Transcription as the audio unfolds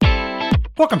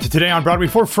Welcome to Today on Broadway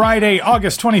for Friday,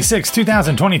 August 26,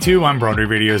 2022. I'm Broadway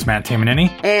Radio's Matt Tamanini.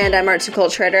 And I'm arts and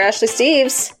culture editor Ashley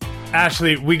Steves.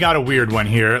 Ashley, we got a weird one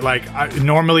here.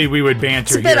 Normally we would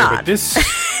banter here, but this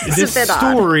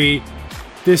story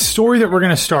that we're going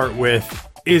to start with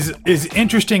is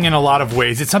interesting in a lot of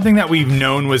ways. It's something that we've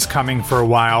known was coming for a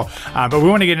while, but we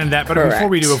want to get into that. But Before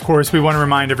we do, of course, we want to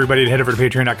remind everybody to head over to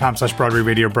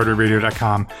patreon.com/BroadwayRadio,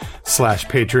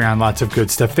 BroadwayRadio.com/Patreon. Lots of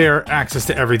good stuff there. Access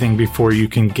to everything before you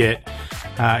can get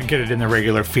it in the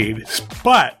regular feed.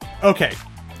 But, okay,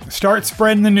 start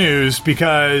spreading the news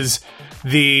because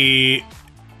I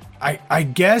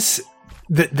guess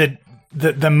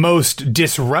the most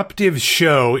disruptive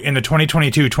show in the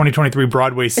 2022-2023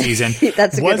 Broadway season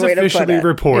That's a was good way officially to put it.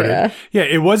 reported. Yeah,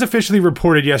 it was officially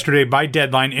reported yesterday by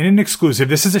Deadline in an exclusive.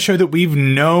 This is a show that we've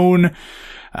known,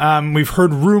 we've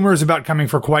heard rumors about coming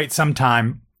for quite some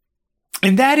time.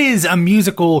 And that is a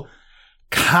musical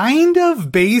kind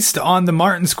of based on the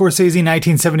Martin Scorsese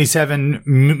 1977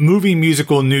 movie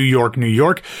musical New York, New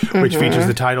York, which features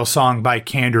the title song by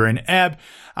Kander and Ebb.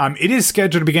 It is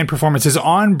scheduled to begin performances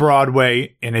on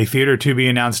Broadway in a theater to be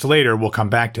announced later. We'll come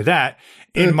back to that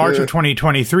in March of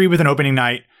 2023 with an opening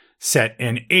night set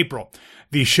in April.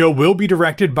 The show will be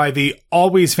directed by the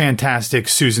always fantastic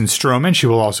Susan Stroman. She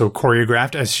will also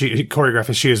choreograph as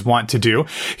she is wont to do.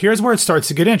 Here's where it starts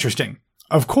to get interesting.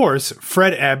 Of course,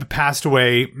 Fred Ebb passed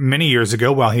away many years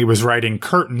ago while he was writing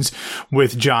Curtains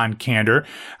with John Kander,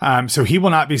 so he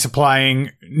will not be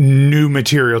supplying new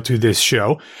material to this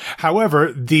show.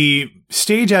 However, the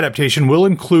stage adaptation will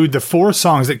include the 4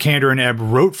 songs that Kander and Ebb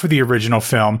wrote for the original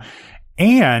film,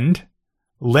 and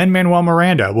Lin-Manuel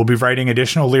Miranda will be writing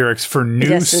additional lyrics for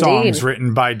new songs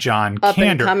written by John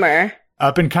Kander.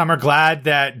 Up-and-comer, glad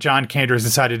that John Kander has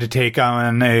decided to take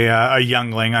on a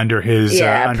youngling under his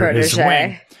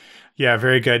wing. Yeah,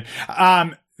 very good.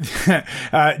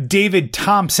 David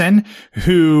Thompson,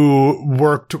 who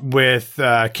worked with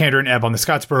Kander and Ebb on the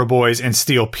Scottsboro Boys and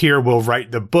Steel Pier, will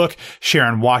write the book.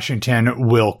 Sharon Washington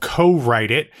will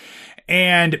co-write it.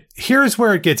 And here's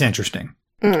where it gets interesting.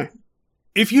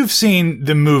 If you've seen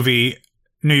the movie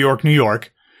New York, New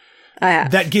York,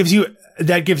 that gives you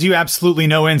absolutely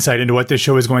no insight into what this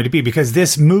show is going to be, because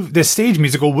this stage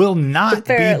musical will not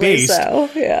be based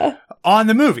on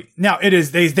the movie. Now, it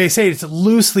is, they say it's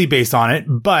loosely based on it,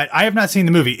 but I have not seen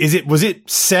the movie. Was it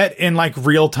set in like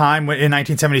real time in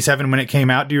 1977 when it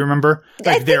came out? Do you remember?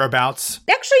 Thereabouts?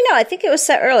 Actually, no, I think it was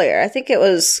set earlier. I think it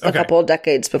was a couple of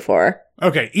decades before.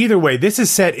 Okay, either way, this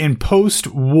is set in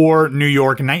post-war New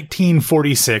York,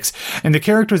 1946, and the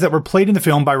characters that were played in the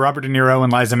film by Robert De Niro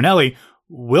and Liza Minnelli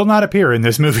will not appear in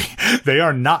this movie. They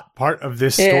are not part of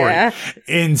this story. Yeah.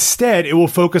 Instead, it will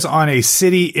focus on a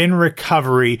city in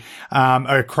recovery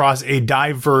across a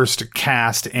diverse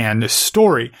cast and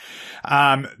story.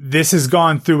 This has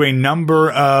gone through a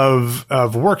number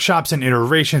of workshops and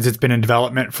iterations. It's been in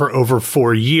development for over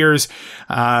 4 years.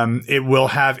 It will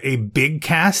have a big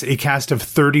cast, a cast of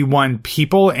 31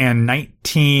 people, and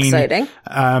 19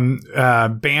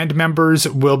 band members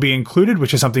will be included,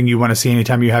 which is something you want to see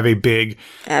anytime you have a big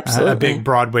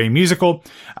Broadway musical.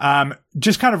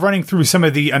 Just kind of running through some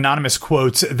of the anonymous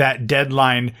quotes that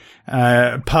Deadline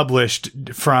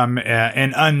published from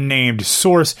an unnamed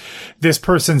source. This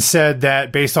person said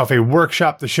that based off a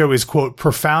workshop, the show is, quote,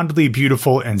 profoundly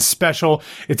beautiful and special.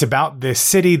 It's about this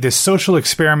city, this social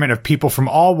experiment of people from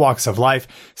all walks of life.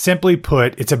 Simply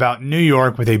put, it's about New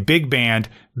York with a big band,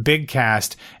 big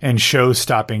cast, and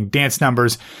show-stopping dance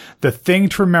numbers. The thing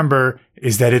to remember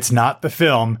is that it's not the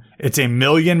film. It's a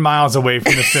million miles away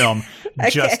from the film.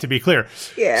 Just to be clear.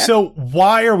 Yeah. So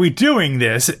why are we doing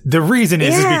this? The reason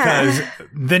is because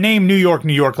the name New York,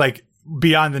 New York, like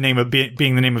beyond the name of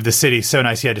being the name of the city, so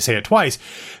nice you had to say it twice.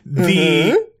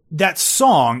 That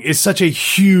song is such a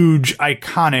huge,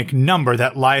 iconic number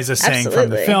that Liza sang from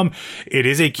the film. It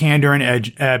is a Kander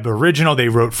and Ebb original. They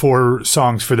wrote 4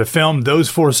 songs for the film. Those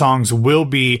 4 songs will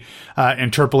be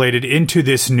interpolated into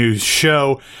this new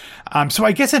show. So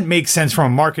I guess it makes sense from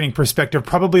a marketing perspective.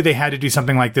 Probably they had to do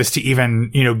something like this to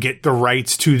even, get the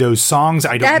rights to those songs.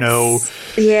 I don't know.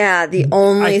 Yeah, the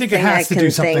only I think it has to do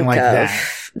something like that.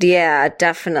 Yeah,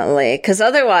 definitely. Because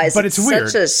otherwise, but it's weird.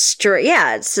 It's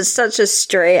just such a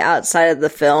stray outside of the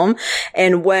film.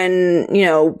 And when,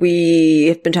 we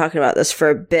have been talking about this for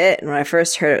a bit, and when I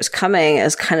first heard it was coming, it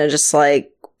was kind of just like,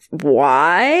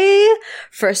 why?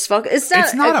 First of all, it's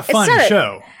not a fun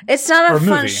show. It's not a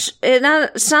fun.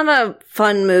 It's not a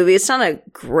fun movie. It's not a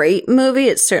great movie.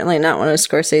 It's certainly not one of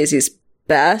Scorsese's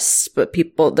best, but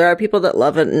there are people that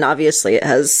love it, and obviously it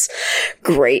has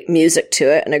great music to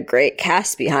it and a great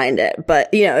cast behind it.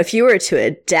 But, you know, if you were to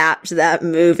adapt that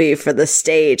movie for the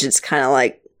stage, it's kind of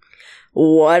like,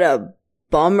 what a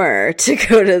bummer to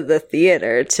go to the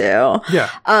theater to. Yeah.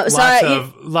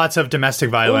 Lots of domestic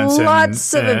violence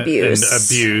lots of abuse. And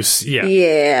abuse. Yeah.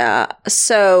 Yeah.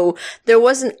 So there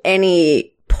wasn't any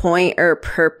point or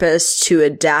purpose to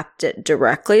adapt it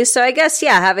directly. So I guess,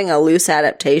 yeah, having a loose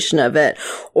adaptation of it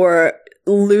or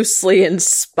loosely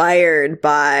inspired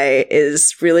by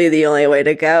is really the only way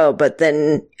to go. But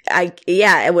then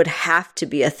it would have to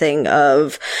be a thing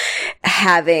of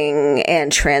having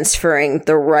and transferring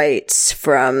the rights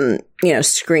from, you know,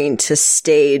 screen to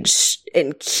stage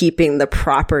and keeping the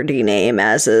property name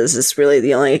as is really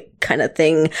the only kind of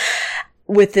thing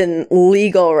within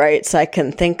legal rights I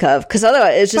can think of, because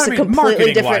otherwise it's just a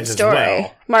completely different story.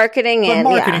 Marketing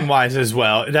wise as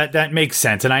well, that makes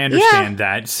sense, and I understand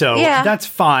that. So that's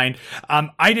fine.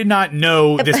 I did not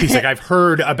know this piece. Like, I've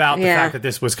heard about the fact that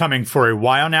this was coming for a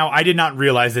while now. I did not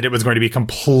realize that it was going to be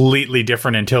completely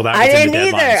different until that was in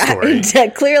the Deadline story.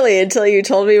 Clearly, until you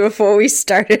told me before we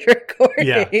started recording.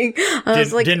 Yeah. I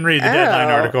was like, didn't read the Deadline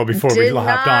article before we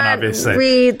hopped on, obviously.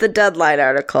 Read the Deadline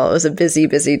article. It was a busy,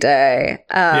 busy day.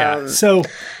 So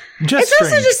it's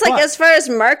also just like, as far as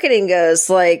marketing goes,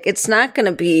 like, it's not going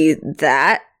to be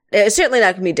that. It's certainly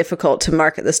not going to be difficult to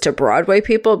market this to Broadway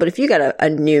people, but if you got a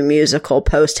new musical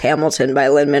post Hamilton by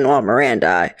Lin-Manuel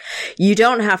Miranda, you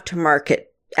don't have to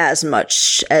market as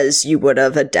much as you would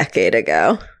have a decade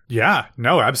ago. Yeah,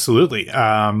 no, absolutely.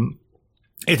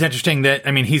 It's interesting that,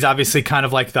 I mean, he's obviously kind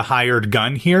of like the hired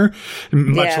gun here,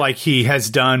 much like he has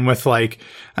done with, like,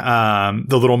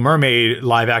 the Little Mermaid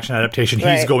live action adaptation.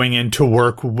 He's going in to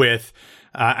work with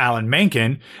Alan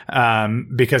Menken,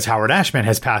 because Howard Ashman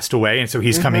has passed away. And so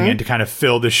he's coming in to kind of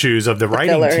fill the shoes of the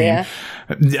writing team.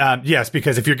 Yes,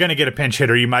 because if you're going to get a pinch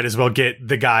hitter, you might as well get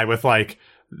the guy with, like,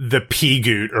 the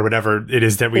P-Goot or whatever it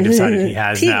is that we decided he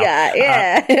has now.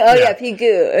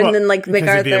 P-Goot. And then, like,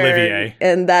 MacArthur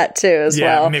and that too as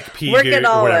well. Mick P-Goot. Work it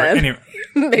all in. Anyway,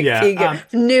 Mick P-Goot.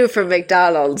 New from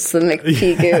McDonald's, the Mick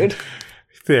P-Goot.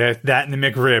 That and the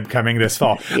McRib coming this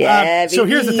fall. So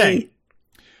here's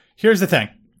the thing.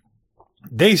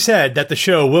 They said that the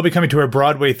show will be coming to a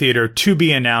Broadway theater to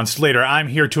be announced later. I'm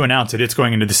here to announce it. It's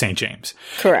going into the St. James.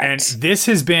 Correct. And this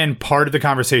has been part of the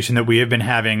conversation that we have been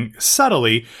having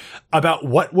subtly about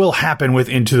what will happen with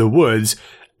Into the Woods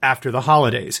after the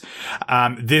holidays.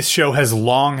 This show has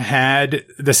long had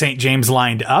the St. James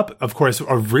lined up. Of course,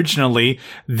 originally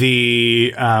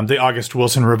the August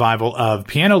Wilson revival of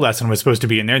Piano Lesson was supposed to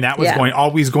be in there, and that was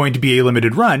always going to be a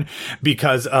limited run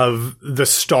because of the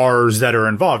stars that are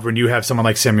involved. When you have someone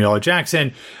like Samuel L.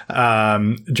 Jackson,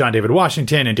 John David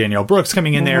Washington, and Danielle Brooks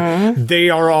coming in there, they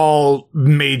are all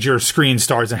major screen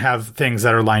stars and have things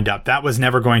that are lined up. That was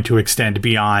never going to extend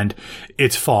beyond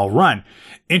its fall run.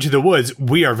 Into the Woods,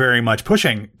 we are very much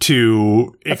pushing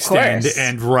to extend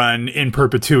and run in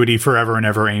perpetuity forever and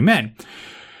ever. Amen.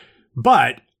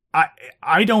 But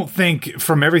I don't think,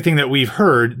 from everything that we've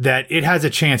heard, that it has a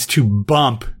chance to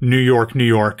bump New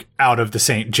York out of the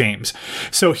St. James.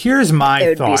 So here's my thought.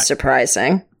 It would be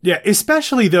surprising. Yeah,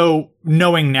 especially though,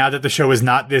 knowing now that the show is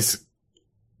not this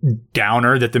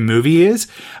downer that the movie is,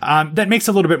 that makes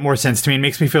a little bit more sense to me and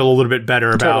makes me feel a little bit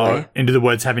better about Into the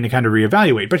Woods having to kind of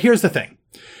reevaluate. But here's the thing.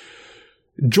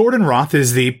 Jordan Roth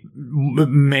is the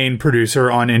main producer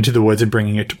on Into the Woods and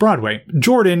bringing it to Broadway.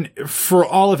 Jordan, for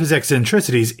all of his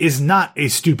eccentricities, is not a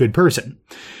stupid person.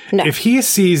 No. If he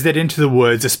sees that Into the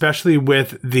Woods, especially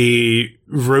with the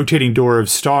rotating door of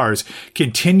stars,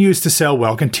 continues to sell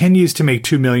well, continues to make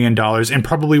 $2 million, and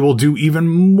probably will do even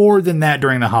more than that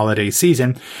during the holiday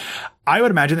season, I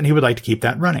would imagine that he would like to keep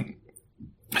that running.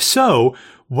 So,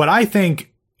 what I think,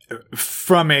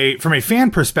 from a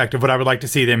fan perspective, what I would like to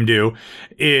see them do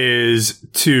is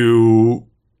to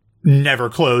never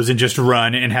close and just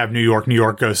run and have New York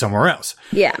go somewhere else.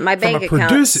 Yeah, my bank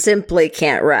account simply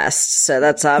can't rest. So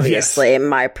that's obviously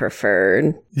my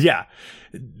preferred. Yeah.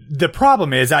 The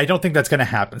problem is, I don't think that's going to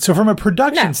happen. So from a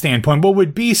production standpoint, what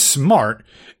would be smart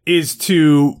is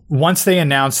to, once they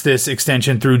announce this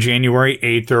extension through January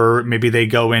 8th, or maybe they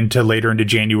go into later into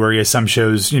January, as some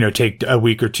shows, take a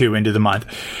week or two into the month,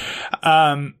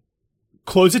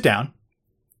 close it down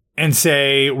and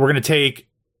say, we're going to take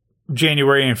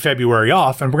January and February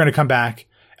off, and we're going to come back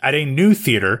at a new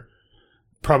theater,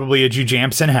 probably a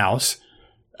Jujamson House,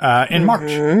 in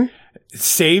March.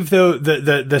 save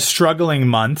the struggling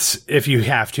months if you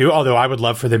have to, although I would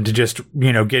love for them to just,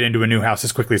 get into a new house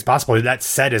as quickly as possible. That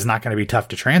set is not going to be tough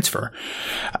to transfer.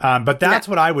 But that's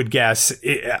what I would guess.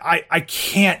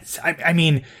 I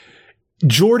mean,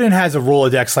 Jordan has a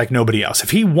Rolodex like nobody else. If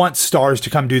he wants stars to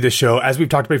come do this show, as we've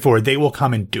talked about before, they will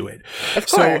come and do it. Of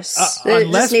course. So,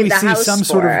 unless we see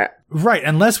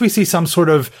unless we see some sort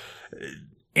of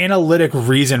analytic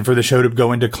reason for the show to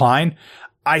go in decline,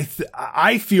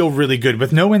 I feel really good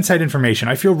with no inside information.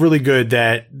 I feel really good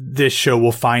that this show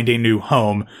will find a new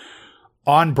home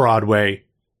on Broadway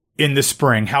in the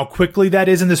spring. How quickly that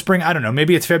is in the spring, I don't know.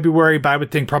 Maybe it's February, but I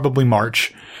would think probably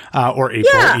March or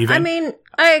April even. I mean,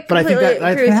 I completely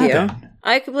agree with you.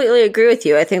 I completely agree with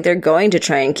you. I think they're going to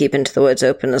try and keep Into the Woods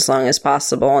open as long as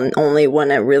possible, and only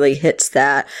when it really hits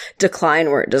that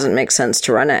decline where it doesn't make sense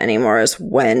to run it anymore is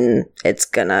when it's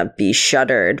gonna be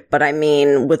shuttered. But I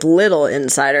mean, with little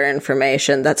insider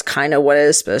information, that's kind of what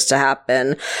is supposed to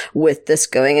happen with this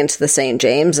going into the St.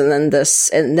 James, and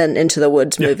then Into the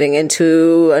Woods moving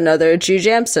into another Jew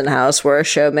Jamston house where a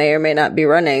show may or may not be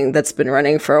running that's been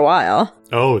running for a while.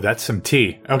 Oh, that's some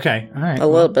tea. Okay. All right. A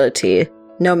little bit of tea.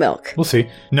 No milk. We'll see.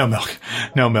 No milk.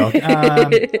 No milk. All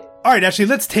right, Ashley,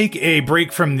 let's take a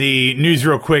break from the news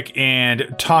real quick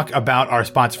and talk about our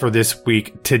spots for this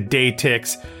week, Today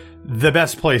Tix, the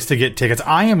best place to get tickets.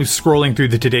 I am scrolling through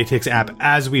the Today Tix app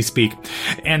as we speak,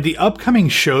 and the upcoming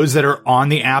shows that are on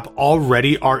the app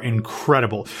already are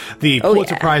incredible. The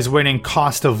Pulitzer Prize winning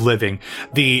Cost of Living,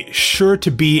 the Sure to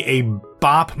Be a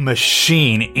Bop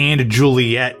Machine and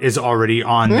Juliet is already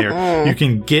on there. You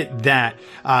can get that.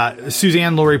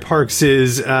 Suzanne Lori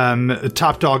Parks's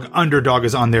Top Dog Underdog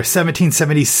is on there.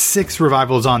 1776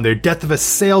 Revival is on there. Death of a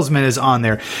Salesman is on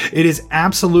there. It is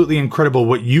absolutely incredible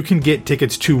what you can get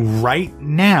tickets to right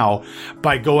now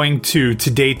by going to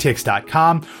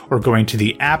todaytix.com or going to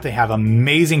the app. They have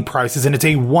amazing prices, and it's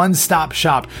a one-stop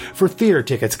shop for theater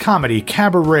tickets, comedy,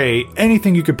 cabaret,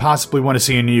 anything you could possibly want to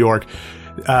see in New York.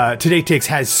 Today Tix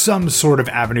has some sort of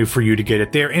avenue for you to get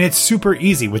it there, and it's super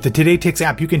easy. With the Today Tix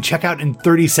app, you can check out in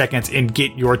 30 seconds and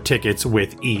get your tickets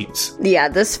with ease. Yeah,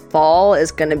 this fall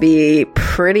is going to be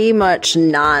pretty much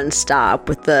nonstop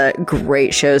with the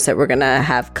great shows that we're going to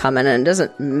have coming, and it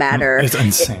doesn't matter. It's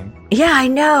insane. Yeah, I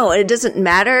know. It doesn't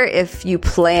matter if you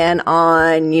plan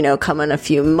on, coming a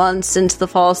few months into the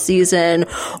fall season,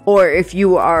 or if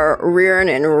you are rearing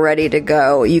and ready to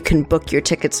go. You can book your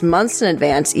tickets months in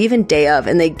advance, even day of,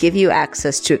 and they give you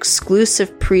access to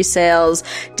exclusive pre-sales,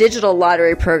 digital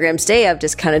lottery programs, day of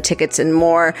discounted tickets, and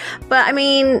more. But I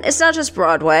mean, it's not just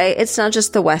Broadway. It's not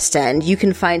just the West End. You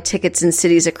can find tickets in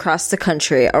cities across the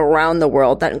country, around the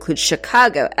world. That includes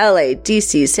Chicago, LA,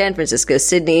 DC, San Francisco,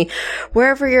 Sydney,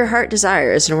 wherever your heart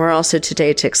desires, and where also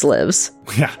Today Tix lives.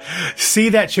 Yeah. See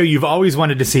that show you've always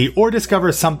wanted to see, or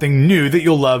discover something new that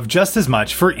you'll love just as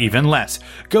much for even less.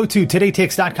 Go to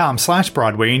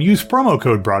todaytix.com/Broadway and use promo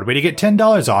code Broadway to get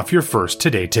 $10 off your first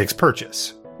Today Tix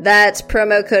purchase. That's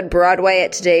promo code Broadway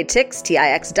at todaytix,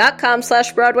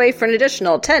 tix.com/Broadway for an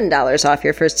additional $10 off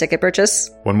your first ticket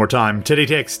purchase. One more time,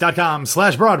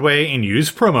 todaytix.com/Broadway and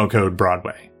use promo code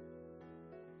Broadway.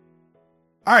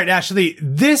 All right, Ashley,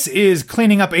 this is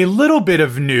cleaning up a little bit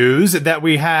of news that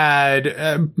we had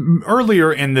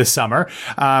earlier in the summer.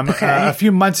 A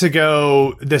few months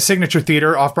ago, the Signature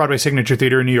Theater, Off-Broadway Signature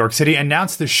Theater in New York City,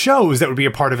 announced the shows that would be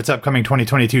a part of its upcoming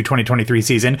 2022-2023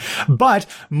 season. But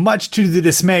much to the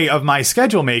dismay of my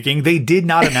schedule making, they did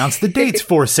not announce the dates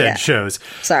for said shows.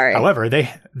 Sorry. However,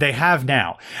 they have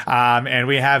now, and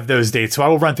we have those dates. So I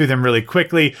will run through them really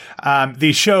quickly.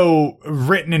 The show,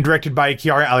 written and directed by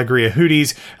Chiara Allegria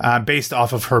Hudes, based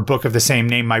off of her book of the same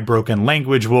name, My Broken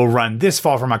Language, will run this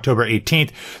fall from October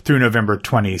 18th through November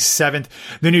 27th.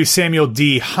 The new Samuel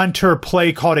D. Hunter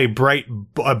play called A Bright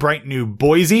New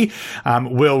Boise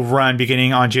will run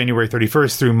beginning on January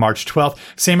 31st through March 12th.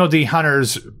 Samuel D.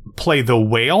 Hunter's play The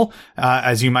Whale,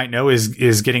 as you might know,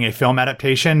 is getting a film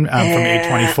adaptation from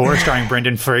A24 starring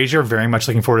Brendan Fraser. Very much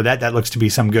looking forward to that. That looks to be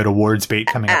some good awards bait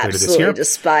coming up later this year. Absolutely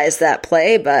despise that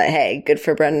play, but hey, good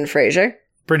for Brendan Fraser.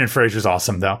 Brendan Fraser's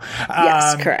awesome, though.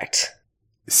 Yes, correct.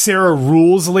 Sarah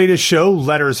Rule's latest show,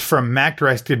 Letters from Mac,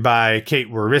 directed by Kate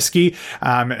Wariski,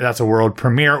 that's a world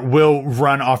premiere, will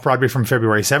run off-Broadway from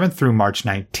February 7th through March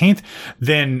 19th.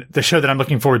 Then the show that I'm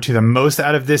looking forward to the most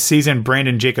out of this season,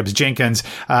 Brandon Jacobs Jenkins'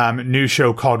 new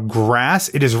show called Grass.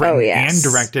 It is written and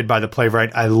directed by the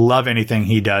playwright. I love anything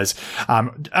he does.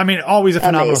 Always a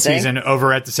phenomenal season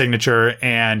over at the Signature,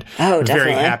 and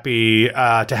very happy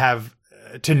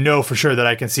to know for sure that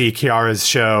I can see Chiara's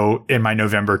show in my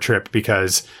November trip,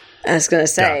 because I was going to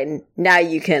say, now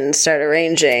you can start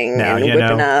arranging now, and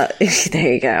whipping out.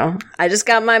 There you go. I just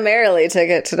got my Merrily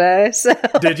ticket today. So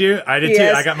did you? I did too.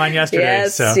 I got mine yesterday.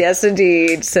 Yes,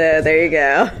 indeed. So there you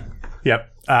go. Yep.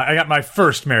 I got my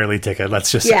first Merrily ticket.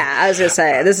 Let's just say. Yeah, I was going to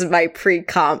say, this is my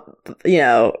pre-comp,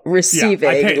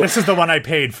 receiving. Yeah, this is the one I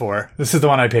paid for.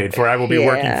 I will be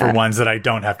working for ones that I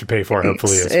don't have to pay for,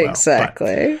 hopefully, as well.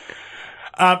 Exactly.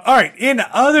 All right. In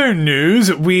other news,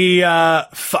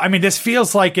 this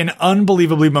feels like an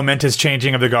unbelievably momentous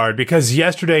changing of the guard, because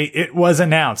yesterday it was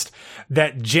announced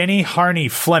that Jenny Harney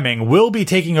Fleming will be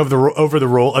taking over the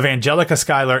role of Angelica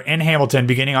Schuyler in Hamilton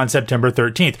beginning on September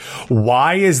 13th.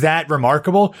 Why is that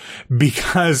remarkable?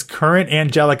 Because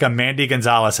Angelica Mandy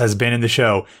Gonzalez has been in the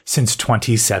show since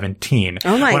 2017.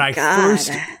 Oh my God.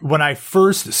 When I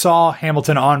first saw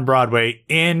Hamilton on Broadway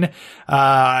in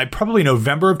probably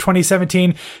November of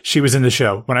 2017, she was in the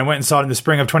show. When I went and saw it in the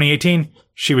spring of 2018,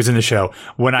 she was in the show.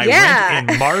 When I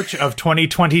went in March of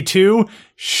 2022,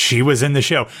 she was in the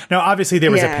show. Now, obviously,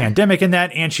 there was a pandemic in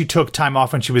that, and she took time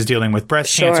off when she was dealing with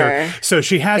breast cancer. So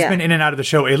she has been in and out of the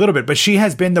show a little bit, but she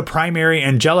has been the primary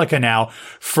Angelica now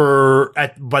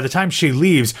by the time she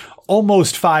leaves,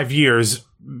 almost 5 years.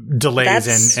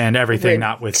 Delays and everything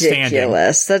notwithstanding.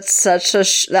 Ridiculous. That's such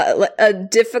a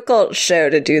difficult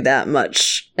show to do that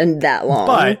much and that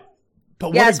long.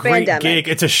 But what a great gig.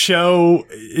 It's a show.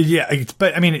 Yeah.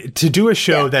 But I mean, to do a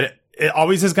show that it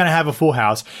always is going to have a full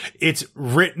house. It's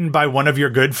written by one of your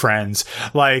good friends.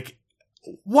 Like,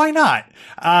 why not?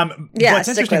 What's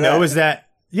interesting though is that,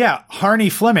 Harney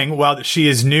Fleming, while she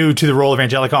is new to the role of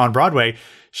Angelica on Broadway,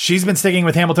 she's been sticking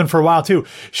with Hamilton for a while, too.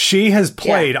 She has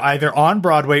played either on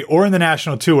Broadway or in the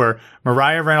national tour,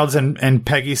 Mariah Reynolds and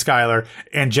Peggy Schuyler,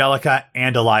 Angelica,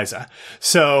 and Eliza.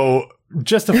 So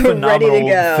just a phenomenal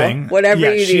thing. Whatever you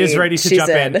need. She is ready to jump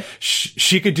in.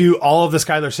 She could do all of the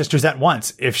Schuyler sisters at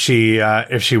once if she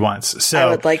wants. So I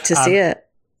would like to see it.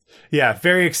 Yeah,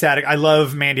 very ecstatic. I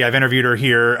love Mandy. I've interviewed her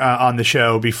here on the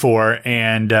show before,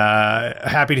 and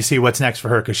happy to see what's next for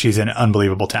her because she's an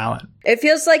unbelievable talent. It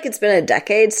feels like it's been a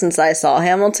decade since I saw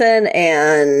Hamilton,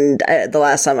 and the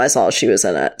last time I saw she was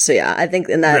in it. So yeah, I think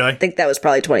I think that was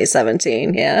probably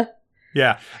 2017. Yeah.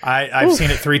 Yeah, I've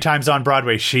seen it 3 times on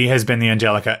Broadway. She has been the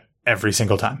Angelica every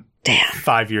single time. Damn.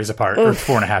 5 years apart, or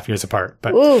 4.5 years apart.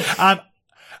 But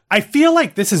I feel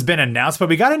like this has been announced, but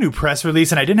we got a new press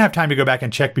release, and I didn't have time to go back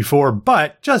and check before,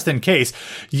 but just in case,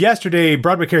 yesterday,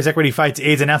 Broadway Cares Equity Fights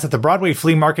AIDS announced that the Broadway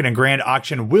Flea Market and Grand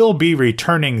Auction will be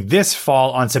returning this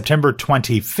fall on September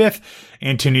 25th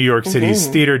into New York City's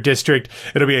Theater District.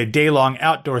 It'll be a day-long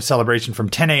outdoor celebration from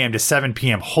 10 a.m. to 7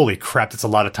 p.m. Holy crap, that's a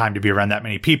lot of time to be around that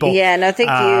many people. Yeah, no, thank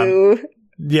you.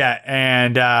 Yeah,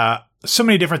 and so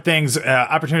many different things,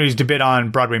 opportunities to bid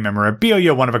on Broadway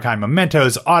memorabilia, one-of-a-kind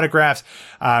mementos, autographs,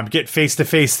 get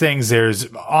face-to-face things.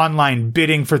 There's online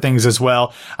bidding for things as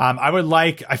well. I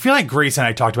feel like Grace and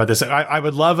I talked about this. I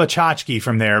would love a tchotchke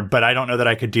from there, but I don't know that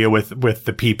I could deal with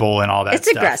the people and all that stuff.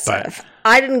 It's aggressive.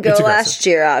 I didn't go last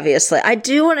year, obviously. I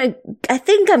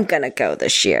think I'm going to go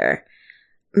this year.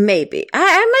 Maybe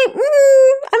I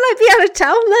might be out of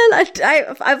town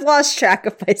then. I've lost track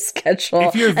of my schedule.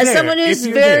 As someone who's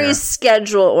very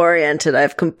schedule oriented,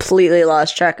 I've completely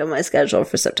lost track of my schedule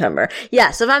for September.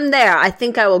 Yes, if I'm there, I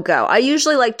think I will go. I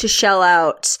usually like to shell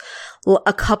out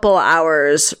a couple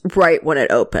hours right when it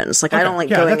opens. Like I don't like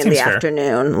going in the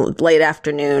afternoon, late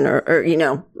afternoon, or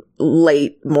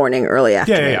late morning, early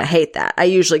afternoon. I hate that. I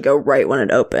usually go right when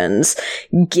it opens,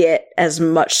 get as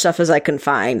much stuff as I can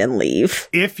find, and leave.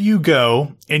 If you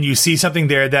go and you see something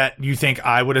there that you think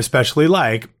I would especially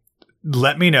like,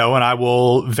 let me know and I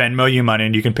will Venmo you money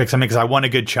and you can pick something because I want a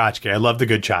good tchotchke. I love the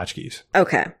good tchotchkes.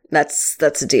 Okay. That's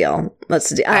a deal.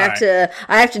 That's a deal. I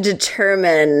have to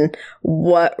determine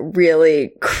what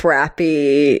really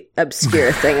crappy,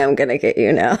 obscure thing I'm going to get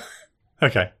you now.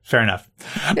 Okay, fair enough.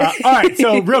 All right,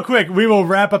 so real quick, we will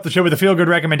wrap up the show with a feel-good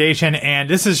recommendation, and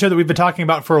this is a show that we've been talking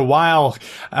about for a while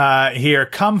here.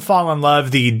 Come Fall in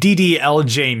Love, the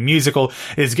DDLJ musical,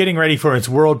 is getting ready for its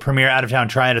world premiere out-of-town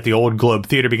try-out at the Old Globe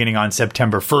Theater beginning on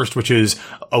September 1st, which is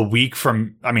a week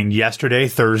from, yesterday,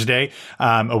 Thursday,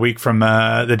 a week from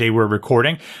the day we're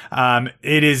recording.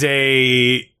 It is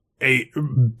a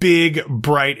big,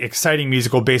 bright, exciting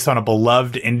musical based on a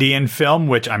beloved Indian film,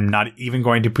 which I'm not even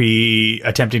going to be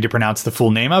attempting to pronounce the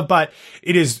full name of, but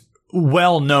it is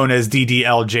well known as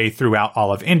DDLJ throughout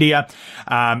all of India.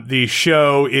 The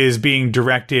show is being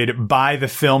directed by the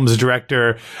film's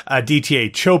director,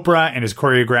 DTA Chopra, and is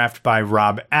choreographed by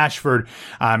Rob Ashford.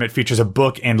 It features a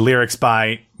book and lyrics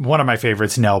by one of my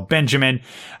favorites, Nell Benjamin,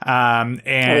 and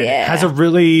has a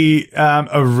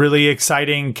really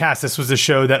exciting cast. This was the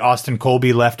show that Austin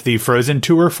Colby left the Frozen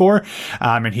tour for,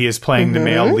 and he is playing the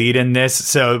male lead in this.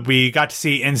 So we got to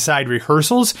see inside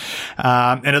rehearsals,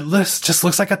 and it just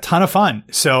looks like a ton of fun.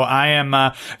 So I am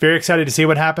very excited to see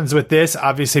what happens with this.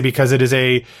 Obviously, because it is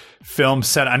a film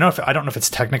set. I don't know if it's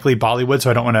technically Bollywood, so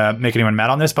I don't want to make anyone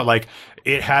mad on this, but like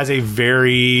it has a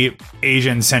very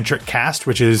Asian centric cast,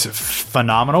 which is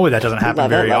phenomenal. That doesn't happen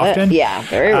very often. Yeah,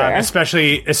 very rare.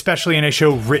 Especially in a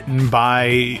show written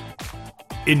by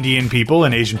Indian people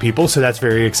and Asian people, so that's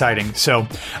very exciting. So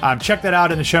check that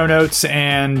out in the show notes,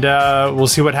 and we'll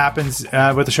see what happens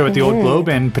with the show at the Old Globe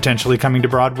and potentially coming to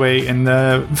Broadway in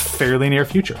the fairly near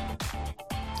future.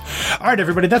 All right,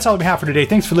 everybody, that's all we have for today.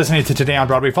 Thanks for listening to Today on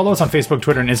Broadway. Follow us on Facebook,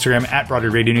 Twitter, and Instagram at Broadway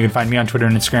Radio. And you can find me on Twitter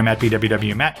and Instagram at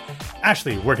BWWMatt.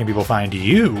 Ashley, where can people find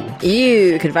you?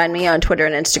 You can find me on Twitter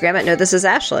and Instagram at No This Is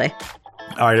Ashley.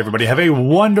 All right, everybody, have a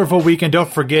wonderful weekend.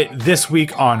 Don't forget, this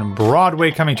week on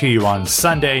Broadway, coming to you on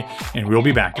Sunday, and we'll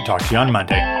be back to talk to you on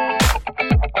Monday.